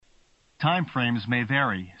Timeframes may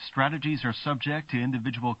vary. Strategies are subject to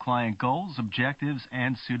individual client goals, objectives,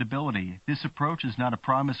 and suitability. This approach is not a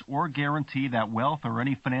promise or guarantee that wealth or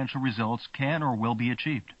any financial results can or will be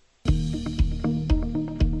achieved.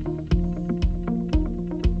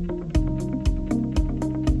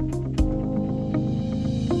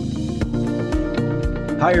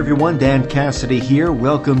 Hi everyone, Dan Cassidy here.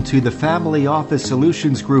 Welcome to the Family Office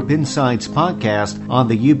Solutions Group Insights podcast on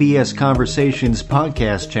the UBS Conversations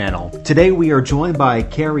podcast channel. Today we are joined by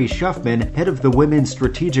Carrie Shuffman, head of the Women's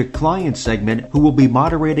Strategic Client segment, who will be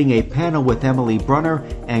moderating a panel with Emily Brunner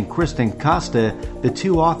and Kristen Costa, the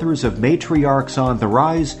two authors of Matriarchs on the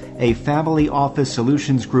Rise, a Family Office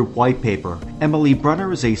Solutions Group white paper. Emily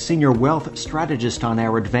Brunner is a senior wealth strategist on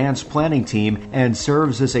our advanced planning team and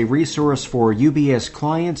serves as a resource for UBS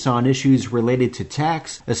clients on issues related to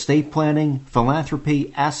tax, estate planning,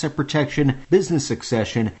 philanthropy, asset protection, business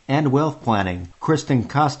succession, and wealth planning. Kristen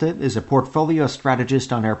Costa is a portfolio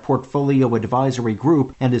strategist on our portfolio advisory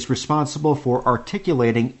group and is responsible for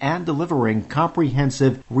articulating and delivering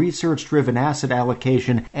comprehensive research-driven asset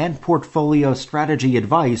allocation and portfolio strategy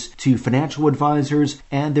advice to financial advisors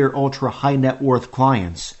and their ultra-high net worth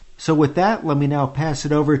clients. So with that, let me now pass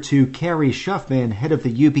it over to Carrie Shuffman, head of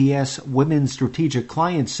the UBS Women's Strategic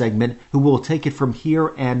Client segment, who will take it from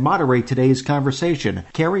here and moderate today's conversation.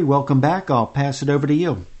 Carrie, welcome back. I'll pass it over to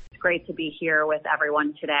you. It's great to be here with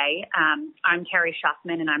everyone today. I'm Carrie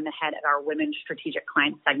Shuffman, and I'm the head of our Women's Strategic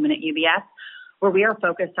Client segment at UBS, where we are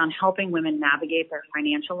focused on helping women navigate their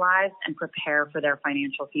financial lives and prepare for their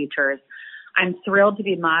financial futures. I'm thrilled to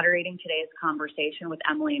be moderating today's conversation with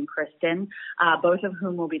Emily and Kristen, both of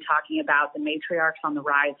whom will be talking about the Matriarchs on the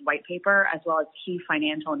Rise white paper, as well as key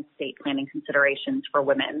financial and estate planning considerations for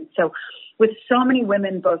women. So with so many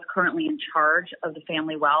women both currently in charge of the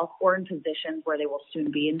family wealth or in positions where they will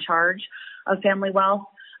soon be in charge of family wealth,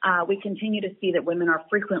 we continue to see that women are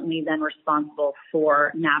frequently then responsible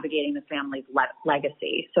for navigating the family's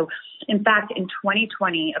legacy. So in fact, in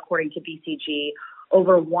 2020, according to BCG,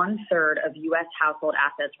 over 1/3 of U.S. household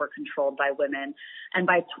assets were controlled by women. And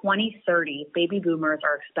by 2030, baby boomers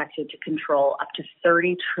are expected to control up to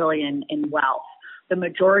 $30 trillion in wealth, the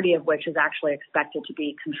majority of which is actually expected to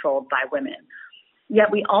be controlled by women. Yet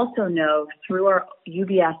we also know through our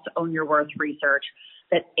UBS Own Your Worth research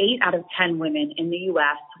that 8 out of 10 women in the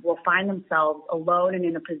U.S. will find themselves alone and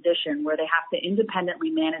in a position where they have to independently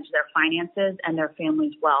manage their finances and their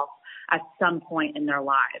family's wealth at some point in their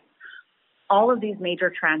lives. All of these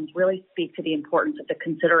major trends really speak to the importance of the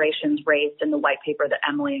considerations raised in the white paper that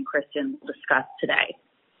Emily and Kristen will discuss today.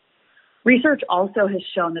 Research also has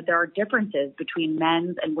shown that there are differences between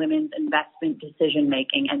men's and women's investment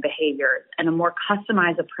decision-making and behaviors, and a more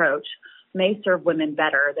customized approach may serve women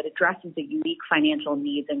better that addresses the unique financial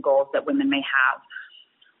needs and goals that women may have.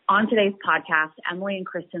 On today's podcast, Emily and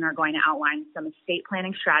Kristen are going to outline some estate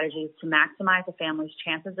planning strategies to maximize a family's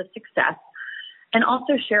chances of success, and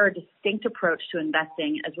also share a distinct approach to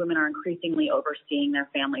investing as women are increasingly overseeing their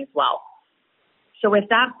family's wealth. So with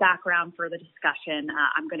that background for the discussion,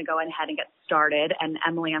 I'm going to go ahead and get started. And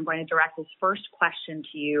Emily, I'm going to direct this first question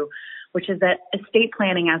to you, which is that estate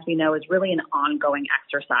planning, as we know, is really an ongoing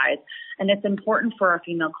exercise. And it's important for our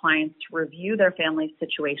female clients to review their family's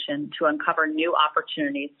situation to uncover new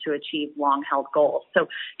opportunities to achieve long-held goals. So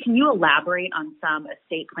can you elaborate on some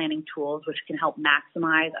estate planning tools which can help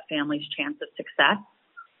maximize a family's chance of success?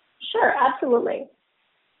 Sure, absolutely.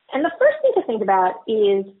 And the first thing to think about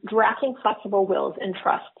is drafting flexible wills and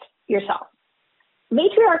trusts yourself.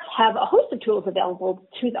 Matriarchs have a host of tools available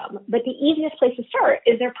to them, but the easiest place to start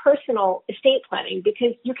is their personal estate planning,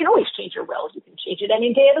 because you can always change your will. You can change it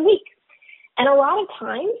any day of the week. And a lot of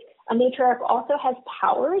times, a matriarch also has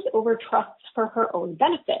powers over trusts for her own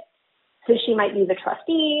benefit. So she might be the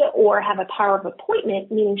trustee or have a power of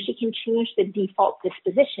appointment, meaning she can change the default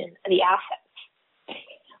disposition of the assets.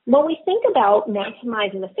 When we think about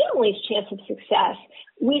maximizing the family's chance of success,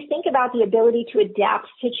 we think about the ability to adapt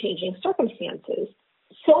to changing circumstances.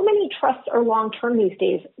 So many trusts are long-term these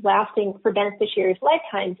days, lasting for beneficiaries'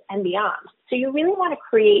 lifetimes and beyond. So you really want to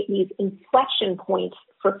create these inflection points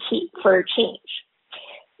for change.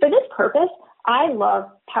 For this purpose, I love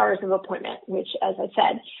powers of appointment, which, as I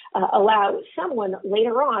said, allow someone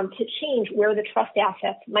later on to change where the trust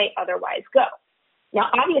assets might otherwise go. Now,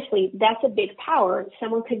 obviously, that's a big power.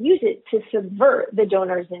 Someone could use it to subvert the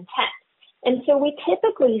donor's intent. And so we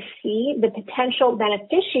typically see the potential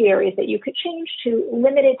beneficiaries that you could change to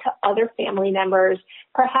limited to other family members,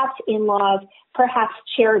 perhaps in-laws, perhaps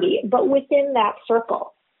charity, but within that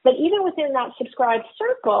circle. But even within that subscribed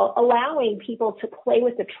circle, allowing people to play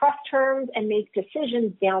with the trust terms and make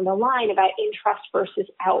decisions down the line about in trust versus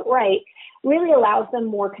outright really allows them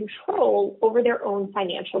more control over their own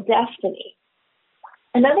financial destiny.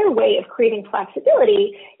 Another way of creating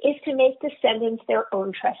flexibility is to make descendants their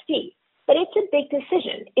own trustee. But it's a big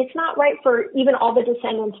decision. It's not right for even all the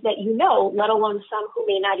descendants that you know, let alone some who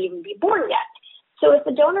may not even be born yet. So if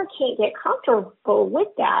the donor can't get comfortable with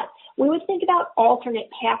that, we would think about alternate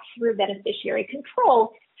paths through beneficiary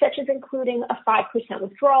control, such as including a 5%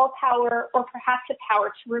 withdrawal power or perhaps a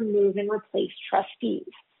power to remove and replace trustees.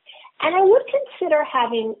 And I would consider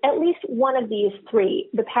having at least one of these three,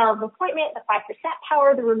 the power of appointment, the 5%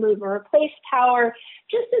 power, the remove and replace power,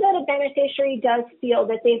 just so that a beneficiary does feel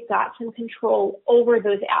that they've got some control over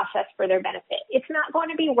those assets for their benefit. It's not going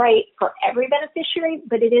to be right for every beneficiary,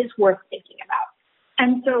 but it is worth thinking about.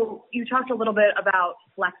 And so you talked a little bit about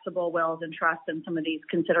flexible wills and trusts and some of these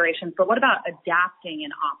considerations, but what about adapting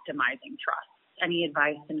and optimizing trusts? Any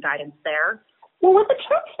advice and guidance there? Well, with the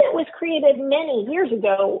trust that was created many years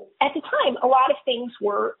ago, at the time, a lot of things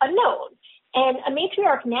were unknown. And a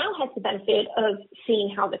matriarch now has the benefit of seeing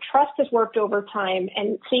how the trust has worked over time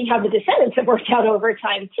and seeing how the descendants have worked out over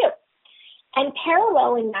time, too. And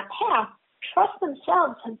paralleling that path, trusts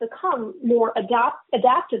themselves have become more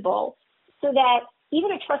adaptable so that even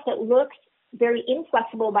a trust that looks very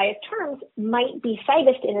inflexible by its terms might be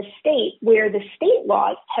situs in a state where the state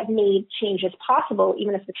laws have made changes possible,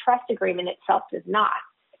 even if the trust agreement itself does not.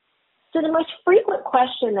 So the most frequent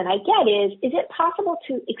question that I get is it possible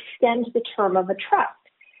to extend the term of a trust?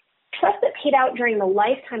 Trust that paid out during the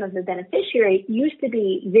lifetime of the beneficiary used to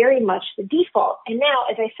be very much the default. And now,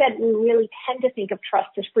 as I said, we really tend to think of trust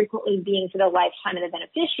as frequently being for the lifetime of the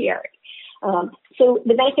beneficiary. So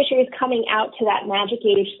the beneficiary is coming out to that magic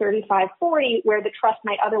age 35, 40, where the trust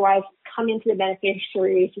might otherwise come into the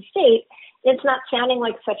beneficiary's estate. It's not sounding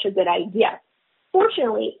like such a good idea.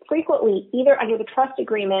 Fortunately, frequently, either under the trust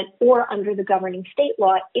agreement or under the governing state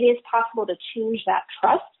law, it is possible to change that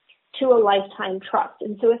trust to a lifetime trust.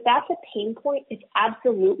 And so if that's a pain point, it's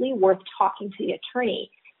absolutely worth talking to the attorney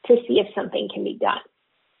to see if something can be done.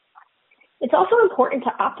 It's also important to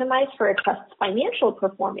optimize for a trust's financial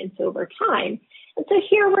performance over time. And so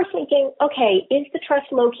here we're thinking, okay, is the trust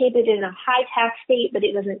located in a high tax state, but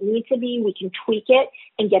it doesn't need to be? We can tweak it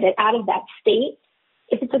and get it out of that state.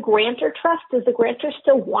 If it's a grantor trust, does the grantor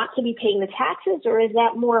still want to be paying the taxes, or is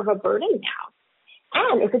that more of a burden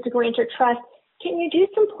now? And if it's a grantor trust, can you do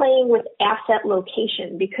some playing with asset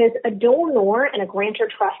location? Because a donor and a grantor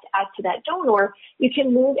trust as to that donor, you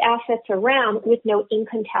can move assets around with no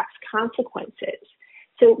income tax consequences.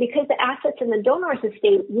 So because the assets in the donor's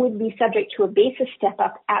estate would be subject to a basis step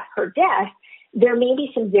up at her death, there may be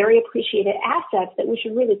some very appreciated assets that we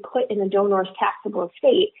should really put in the donor's taxable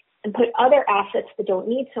estate and put other assets that don't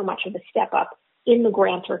need so much of a step up in the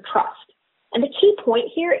grantor trust. And the key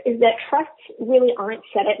point here is that trusts really aren't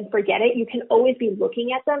set it and forget it. You can always be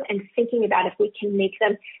looking at them and thinking about if we can make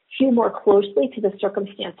them hew more closely to the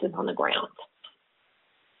circumstances on the ground.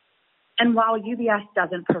 And while UBS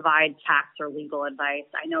doesn't provide tax or legal advice,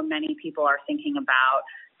 I know many people are thinking about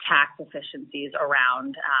tax efficiencies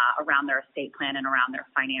around their estate plan and around their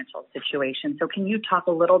financial situation. So can you talk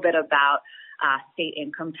a little bit about state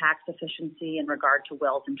income tax efficiency in regard to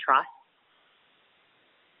wills and trusts?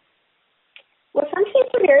 Well, some states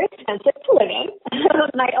are very expensive to live in.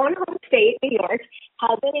 My own home state, New York,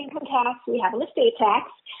 has an income tax. We have an estate tax.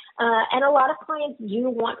 And a lot of clients do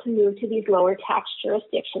want to move to these lower tax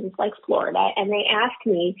jurisdictions like Florida, and they ask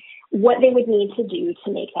me what they would need to do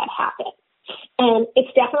to make that happen. And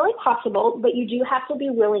it's definitely possible, but you do have to be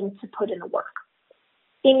willing to put in the work.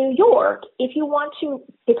 In New York, if you want to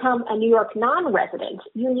become a New York non-resident,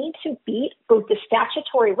 you need to beat both the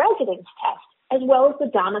statutory residence test as well as the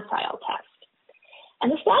domicile test.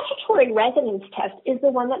 And the statutory residence test is the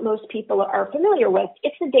one that most people are familiar with.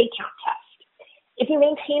 It's the day count test. If you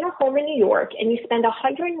maintain a home in New York and you spend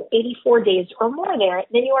 184 days or more there,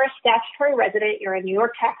 then you are a statutory resident, you're a New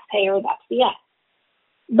York taxpayer, that's the end.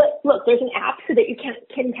 But look, there's an app so that you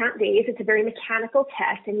can count days. It's a very mechanical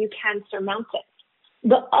test and you can surmount it.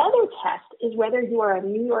 The other test is whether you are a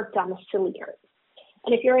New York domiciliary.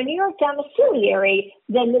 And if you're a New York domiciliary,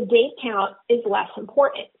 then the day count is less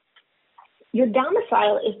important. Your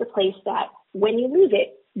domicile is the place that, when you leave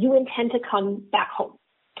it, you intend to come back home.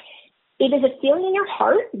 It is a feeling in your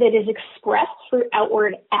heart that is expressed through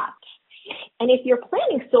outward acts. And if you're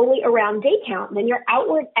planning solely around day count, then your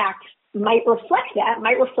outward acts might reflect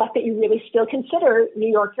that you really still consider New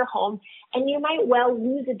York your home, and you might well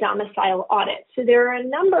lose a domicile audit. So there are a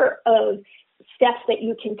number of steps that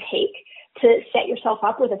you can take to set yourself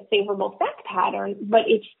up with a favorable fact pattern, but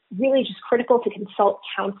it's really just critical to consult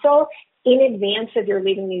counsel in advance of your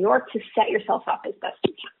leaving New York to set yourself up as best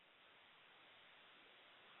you can.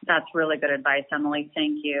 That's really good advice, Emily.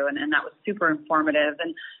 Thank you. And that was super informative.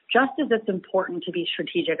 And just as it's important to be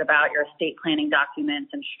strategic about your estate planning documents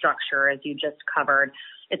and structure, as you just covered,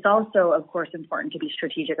 it's also, of course, important to be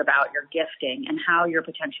strategic about your gifting and how you're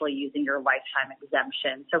potentially using your lifetime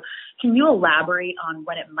exemption. So can you elaborate on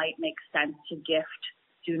when it might make sense to gift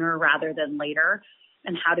sooner rather than later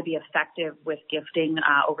and how to be effective with gifting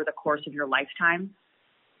over the course of your lifetime?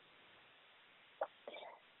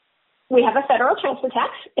 We have a federal transfer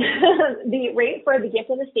tax. The rate for the gift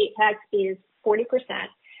and estate tax is 40%,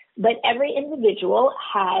 but every individual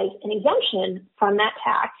has an exemption from that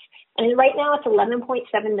tax. And right now it's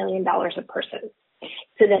 $11.7 million a person,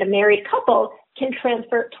 so that a married couple can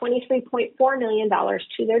transfer $23.4 million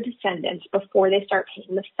to their descendants before they start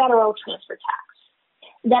paying the federal transfer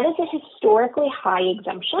tax. That is a historically high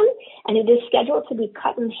exemption, and it is scheduled to be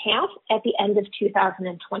cut in half at the end of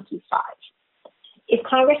 2025. If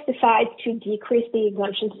Congress decides to decrease the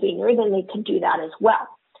exemption sooner, then they can do that as well.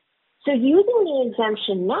 So using the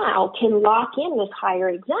exemption now can lock in this higher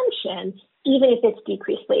exemption, even if it's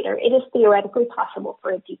decreased later. It is theoretically possible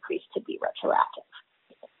for a decrease to be retroactive.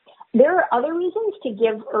 There are other reasons to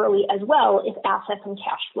give early as well if assets and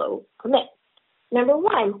cash flow permit. Number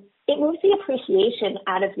one, it moves the appreciation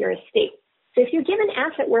out of your estate. So if you give an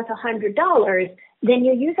asset worth $100, then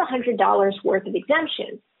you use $100 worth of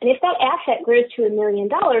exemption. And if that asset grows to $1 million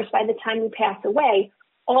by the time you pass away,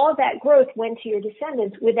 all of that growth went to your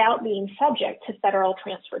descendants without being subject to federal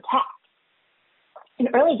transfer tax. An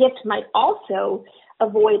early gift might also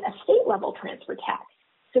avoid a state-level transfer tax.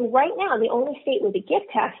 So right now, the only state with a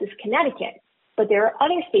gift tax is Connecticut, but there are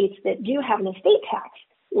other states that do have an estate tax,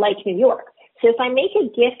 like New York. So if I make a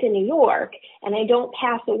gift in New York and I don't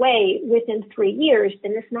pass away within 3 years,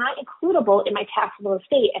 then it's not includable in my taxable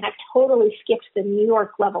estate, and I've totally skipped the New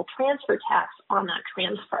York level transfer tax on that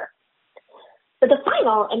transfer. But the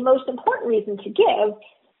final and most important reason to give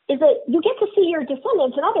is that you get to see your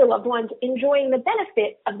descendants and other loved ones enjoying the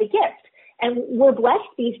benefit of the gift. And we're blessed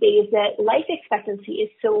these days that life expectancy is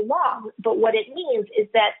so long, but what it means is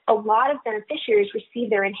that a lot of beneficiaries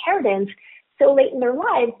receive their inheritance so late in their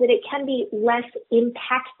lives that it can be less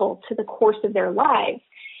impactful to the course of their lives.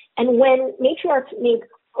 And when matriarchs make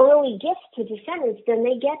early gifts to descendants, then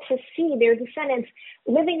they get to see their descendants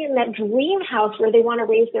living in that dream house where they want to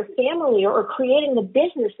raise their family or creating the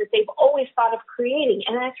business that they've always thought of creating.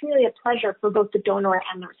 And that's really a pleasure for both the donor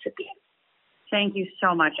and the recipient. Thank you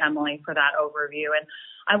so much, Emily, for that overview. And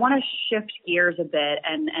I want to shift gears a bit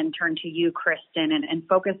and turn to you, Kristen, and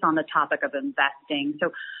focus on the topic of investing.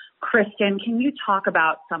 So, Kristen, can you talk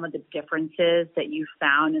about some of the differences that you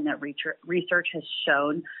found and that research has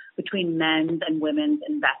shown between men's and women's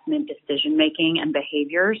investment decision-making and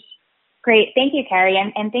behaviors? Great. Thank you, Carrie.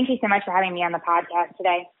 And thank you so much for having me on the podcast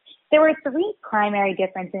today. There were three primary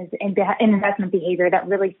differences in investment behavior that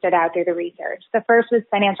really stood out through the research. The first was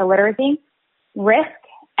financial literacy, risk,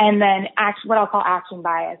 and then what I'll call action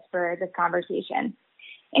bias for this conversation.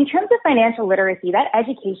 In terms of financial literacy, that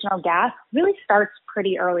educational gap really starts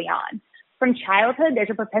pretty early on. From childhood, there's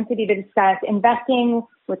a propensity to discuss investing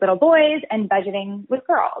with little boys and budgeting with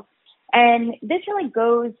girls. And this really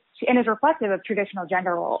goes to, and is reflective of traditional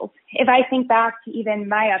gender roles. If I think back to even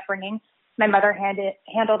my upbringing, my mother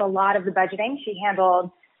handled a lot of the budgeting. She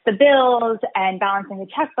handled the bills and balancing the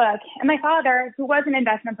checkbook. And my father, who was an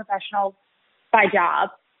investment professional by job,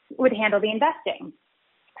 would handle the investing.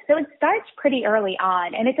 So it starts pretty early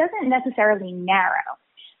on, and it doesn't necessarily narrow.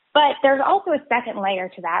 But there's also a second layer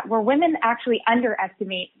to that where women actually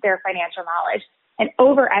underestimate their financial knowledge and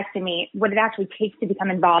overestimate what it actually takes to become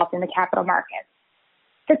involved in the capital markets.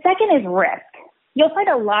 The second is risk. You'll find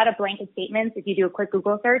a lot of blanket statements if you do a quick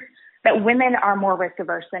Google search that women are more risk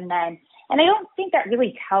averse than men. And I don't think that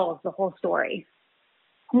really tells the whole story.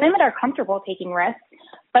 Women are comfortable taking risks,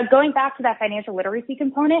 but going back to that financial literacy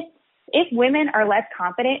component, if women are less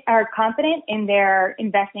confident in their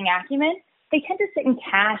investing acumen, they tend to sit in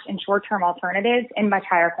cash and short-term alternatives in much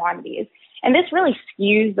higher quantities. And this really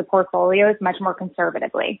skews the portfolios much more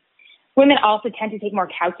conservatively. Women also tend to take more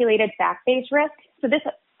calculated fact-based risk. So this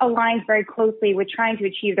aligns very closely with trying to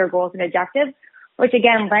achieve their goals and objectives, which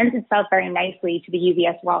again lends itself very nicely to the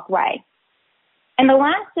UBS Wealth Way. And the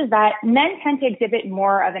last is that men tend to exhibit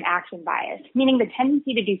more of an action bias, meaning the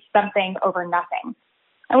tendency to do something over nothing.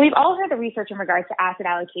 And we've all heard the research in regards to asset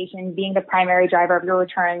allocation being the primary driver of your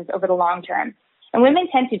returns over the long term. And women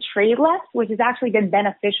tend to trade less, which has actually been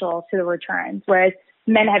beneficial to the returns, whereas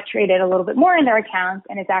men have traded a little bit more in their accounts,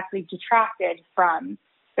 and it's actually detracted from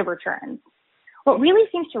the returns. What really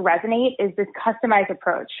seems to resonate is this customized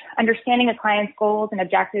approach. Understanding a client's goals and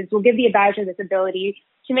objectives will give the advisor this ability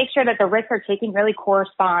to make sure that the risk they're taking really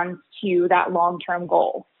corresponds to that long-term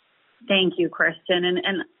goal. Thank you, Kristen.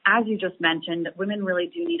 And as you just mentioned, women really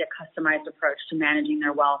do need a customized approach to managing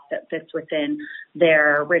their wealth that fits within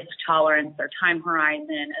their risk tolerance, their time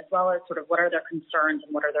horizon, as well as sort of what are their concerns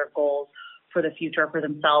and what are their goals for the future for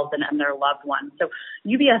themselves and their loved ones. So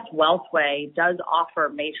UBS Wealthway does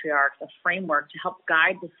offer matriarchs a framework to help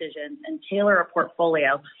guide decisions and tailor a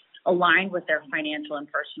portfolio aligned with their financial and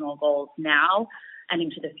personal goals now and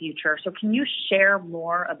into the future. So can you share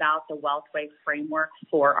more about the Wealthway framework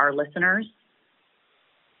for our listeners?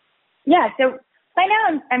 Yeah, so by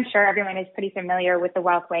now I'm sure everyone is pretty familiar with the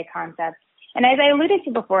Wealthway concept. And as I alluded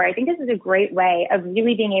to before, I think this is a great way of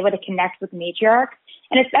really being able to connect with matriarchs,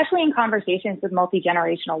 and especially in conversations with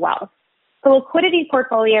multi-generational wealth. The liquidity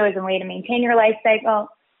portfolio is a way to maintain your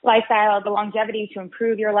lifestyle, the longevity to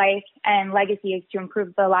improve your life, and legacy is to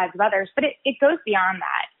improve the lives of others. But it goes beyond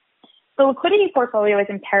that. The liquidity portfolio is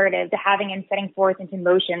imperative to having and setting forth into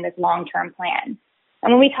motion this long-term plan.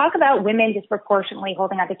 And when we talk about women disproportionately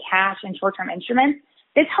holding onto cash and short-term instruments,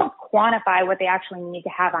 this helps quantify what they actually need to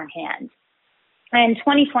have on hand. And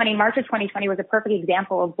March of 2020 was a perfect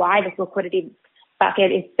example of why this liquidity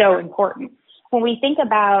bucket is so important. When we think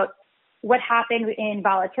about what happened in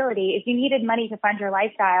volatility, if you needed money to fund your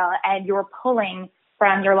lifestyle and you're pulling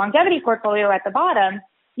from your longevity portfolio at the bottom,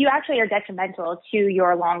 you actually are detrimental to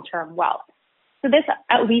your long-term wealth. So this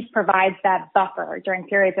at least provides that buffer during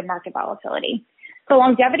periods of market volatility. The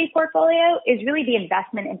longevity portfolio is really the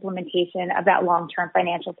investment implementation of that long-term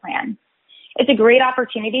financial plan. It's a great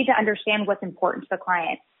opportunity to understand what's important to the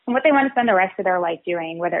client and what they want to spend the rest of their life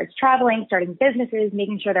doing, whether it's traveling, starting businesses,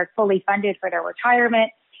 making sure they're fully funded for their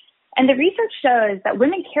retirement. And the research shows that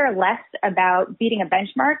women care less about beating a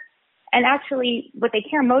benchmark, and actually what they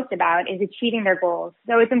care most about is achieving their goals.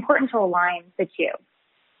 So it's important to align the two.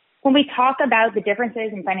 When we talk about the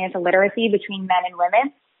differences in financial literacy between men and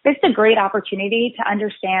women, this is a great opportunity to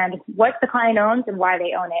understand what the client owns and why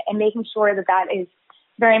they own it, and making sure that that is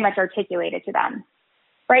very much articulated to them.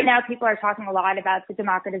 Right now, people are talking a lot about the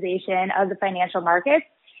democratization of the financial markets.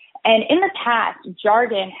 And in the past,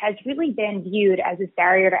 jargon has really been viewed as a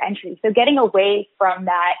barrier to entry. So getting away from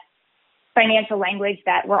that financial language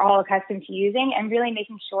that we're all accustomed to using and really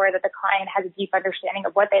making sure that the client has a deep understanding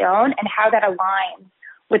of what they own and how that aligns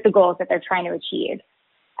with the goals that they're trying to achieve.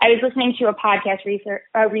 I was listening to a podcast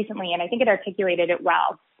recently, and I think it articulated it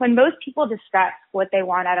well. When most people discuss what they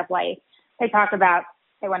want out of life, they talk about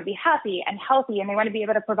they want to be happy and healthy, and they want to be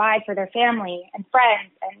able to provide for their family and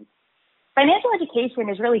friends. And financial education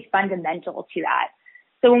is really fundamental to that.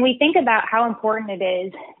 So when we think about how important it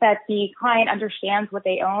is that the client understands what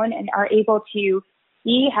they own and are able to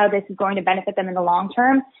see how this is going to benefit them in the long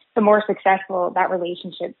term, the more successful that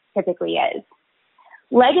relationship typically is.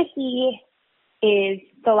 Legacy is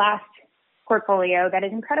the last portfolio that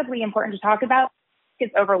is incredibly important to talk about.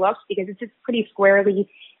 It's overlooked because it's just pretty squarely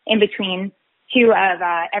in between two of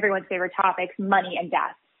everyone's favorite topics, money and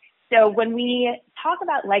death. So when we talk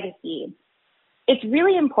about legacy, it's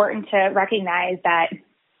really important to recognize that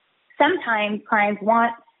sometimes clients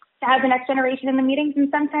want to have the next generation in the meetings and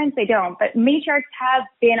sometimes they don't. But matriarchs have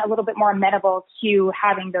been a little bit more amenable to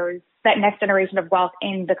having that next generation of wealth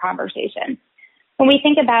in the conversation. When we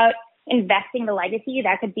think about investing the legacy,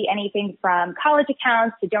 that could be anything from college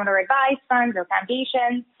accounts to donor advised funds or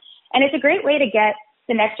foundations. And it's a great way to get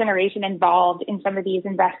the next generation involved in some of these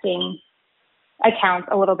investing accounts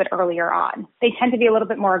a little bit earlier on. They tend to be a little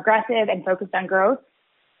bit more aggressive and focused on growth.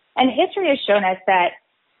 And history has shown us that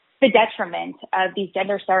the detriment of these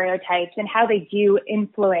gender stereotypes and how they do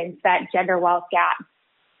influence that gender wealth gap.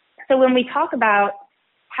 So when we talk about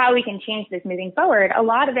how we can change this moving forward, a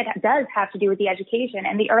lot of it does have to do with the education.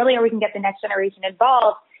 And the earlier we can get the next generation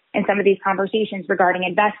involved in some of these conversations regarding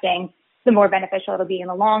investing, the more beneficial it'll be in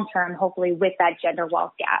the long term, hopefully with that gender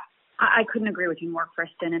wealth gap. I couldn't agree with you more,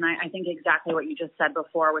 Kristen. And I think exactly what you just said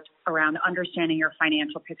before, which around understanding your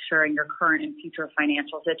financial picture and your current and future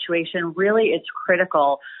financial situation really is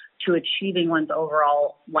critical to achieving one's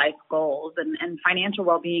overall life goals. And financial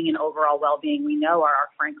well-being and overall well-being, we know are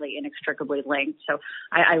frankly inextricably linked. So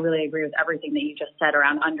I really agree with everything that you just said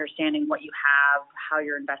around understanding what you have, how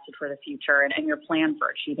you're invested for the future, and your plan for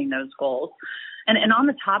achieving those goals. And on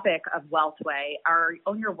the topic of Wealthway, our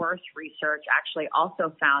Own Your Worth research actually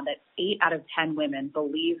also found that 8 out of 10 women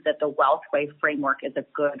believe that the Wealthway framework is a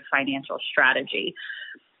good financial strategy.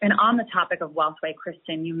 And on the topic of Wealthway,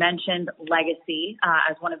 Kristen, you mentioned legacy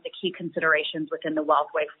as one of the key considerations within the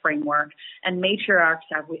Wealthway framework. And matriarchs,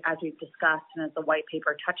 as we've discussed and as the white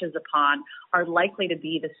paper touches upon, are likely to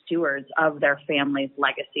be the stewards of their family's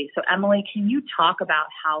legacy. So, Emily, can you talk about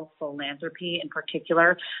how philanthropy in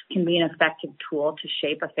particular can be an effective tool to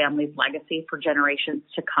shape a family's legacy for generations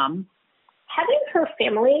to come? Having her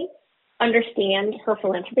family understand her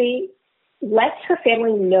philanthropy lets her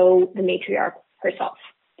family know the matriarch herself.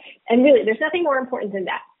 And really, there's nothing more important than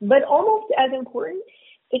that. But almost as important,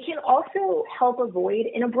 it can also help avoid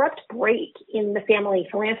an abrupt break in the family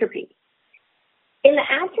philanthropy. In the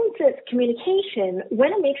absence of communication,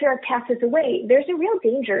 when a matriarch passes away, there's a real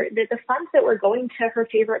danger that the funds that were going to her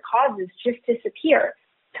favorite causes just disappear,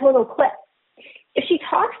 total clip. If she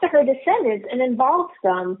talks to her descendants and involves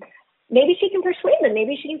them, maybe she can persuade them.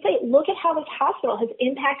 Maybe she can say, look at how this hospital has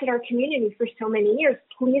impacted our community for so many years.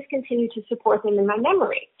 Please continue to support them in my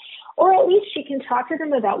memory. Or at least she can talk to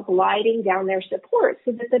them about gliding down their support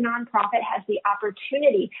so that the nonprofit has the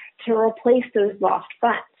opportunity to replace those lost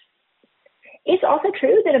funds. It's also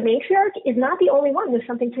true that a matriarch is not the only one with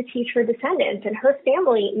something to teach her descendants, and her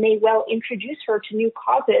family may well introduce her to new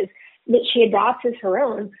causes that she adopts as her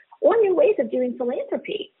own or new ways of doing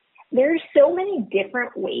philanthropy. There's so many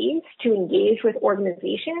different ways to engage with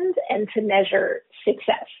organizations and to measure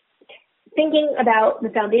success. Thinking about the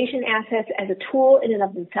foundation assets as a tool in and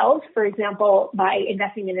of themselves, for example, by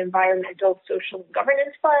investing in environmental, social, and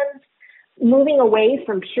governance funds, moving away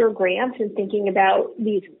from pure grants and thinking about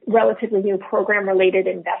these relatively new program-related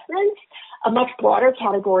investments, a much broader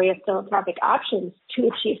category of philanthropic options to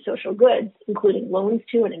achieve social goods, including loans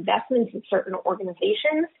to and investments in certain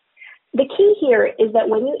organizations. The key here is that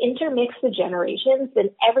when you intermix the generations, then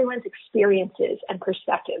everyone's experiences and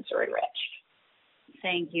perspectives are enriched.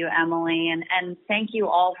 Thank you, Emily. And thank you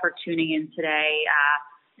all for tuning in today.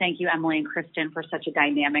 Thank you, Emily and Kristen, for such a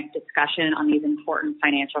dynamic discussion on these important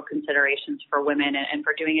financial considerations for women and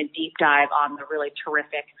for doing a deep dive on the really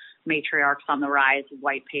terrific Matriarchs on the Rise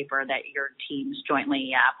white paper that your teams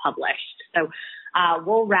jointly published. So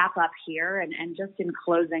we'll wrap up here. And just in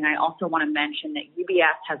closing, I also want to mention that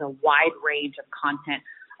UBS has a wide range of content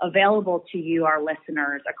available to you, our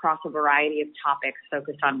listeners, across a variety of topics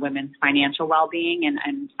focused on women's financial well-being and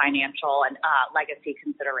financial and legacy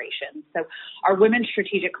considerations. So our Women's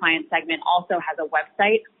Strategic Client segment also has a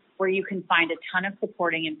website where you can find a ton of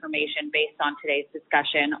supporting information based on today's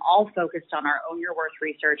discussion, all focused on our Own Your Worth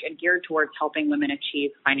research and geared towards helping women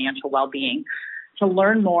achieve financial well-being. To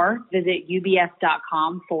learn more, visit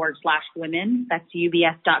ubs.com/women. That's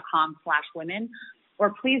ubs.com/women. Or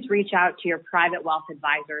please reach out to your private wealth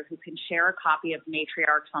advisor who can share a copy of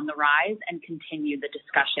Matriarchs on the Rise and continue the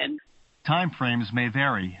discussion. Timeframes may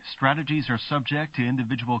vary. Strategies are subject to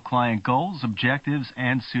individual client goals, objectives,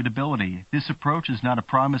 and suitability. This approach is not a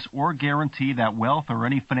promise or guarantee that wealth or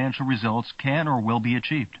any financial results can or will be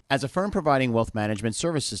achieved. As a firm providing wealth management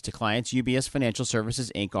services to clients, UBS Financial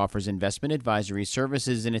Services, Inc. offers investment advisory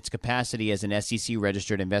services in its capacity as an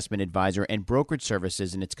SEC-registered investment advisor and brokerage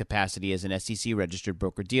services in its capacity as an SEC-registered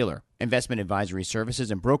broker-dealer. Investment advisory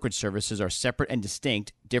services and brokerage services are separate and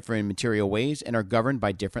distinct, differ in material ways, and are governed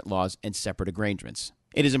by different laws and separate arrangements.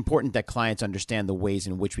 It is important that clients understand the ways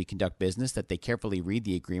in which we conduct business, that they carefully read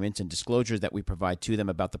the agreements and disclosures that we provide to them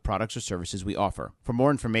about the products or services we offer. For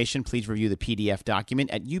more information, please review the PDF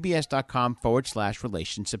document at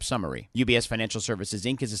ubs.com/relationship summary. UBS Financial Services,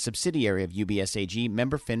 Inc. is a subsidiary of UBS AG,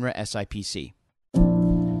 member FINRA SIPC.